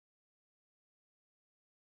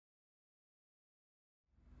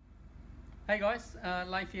Hey guys,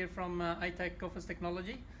 Leif here from iTech Office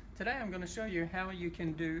Technology. Today I'm going to show you how you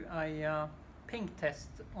can do a ping test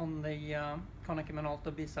on the Konica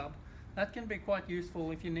Minolta bizhub. That can be quite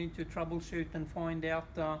useful if you need to troubleshoot and find out,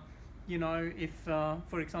 if,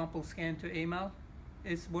 for example, scan to email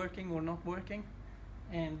is working or not working.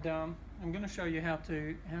 And I'm going to show you how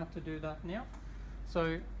to do that now.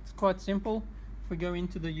 So it's quite simple. If we go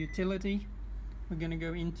into the utility, we're going to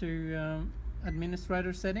go into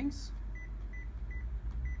administrator settings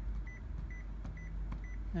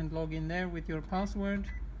and log in there with your password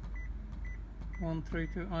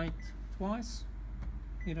 1328 twice.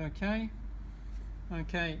 Hit OK.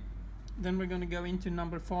 Okay, then we're going to go into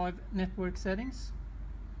number 5, network settings.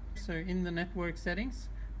 So in the network settings,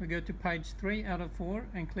 we go to page 3 out of 4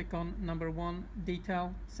 and click on number 1,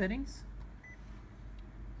 detail settings.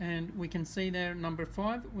 And we can see there number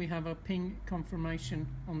 5, we have a ping confirmation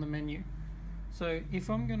on the menu. So if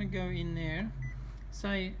I'm going to go in there,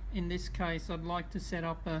 say in this case I'd like to set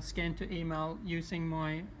up a scan to email using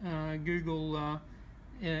my Google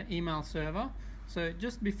email server. So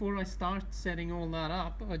just before I start setting all that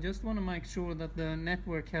up, I just want to make sure that the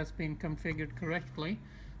network has been configured correctly.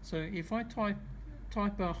 So if I type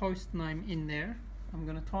a host name in there, I'm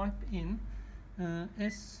going to type in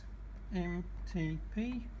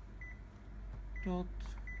smtp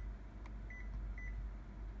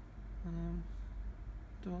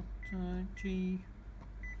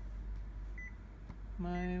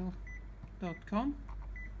gmail.com.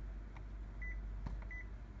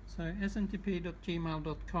 So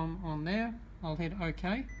smtp.gmail.com on there. I'll hit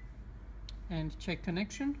OK and check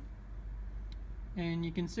connection, and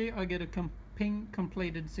you can see I get a ping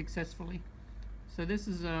completed successfully. So this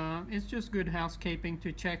is it's just good housekeeping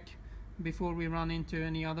to check before we run into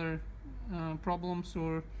any other problems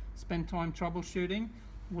or spend time troubleshooting.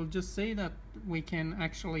 We'll just see that we can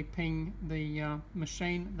actually ping the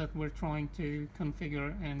machine that we're trying to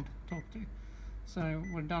configure and talk to. So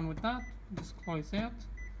we're done with that. Just close out,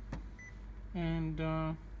 and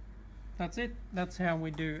that's it. That's how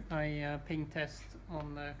we do a ping test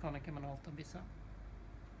on the Konica Minolta bizhub.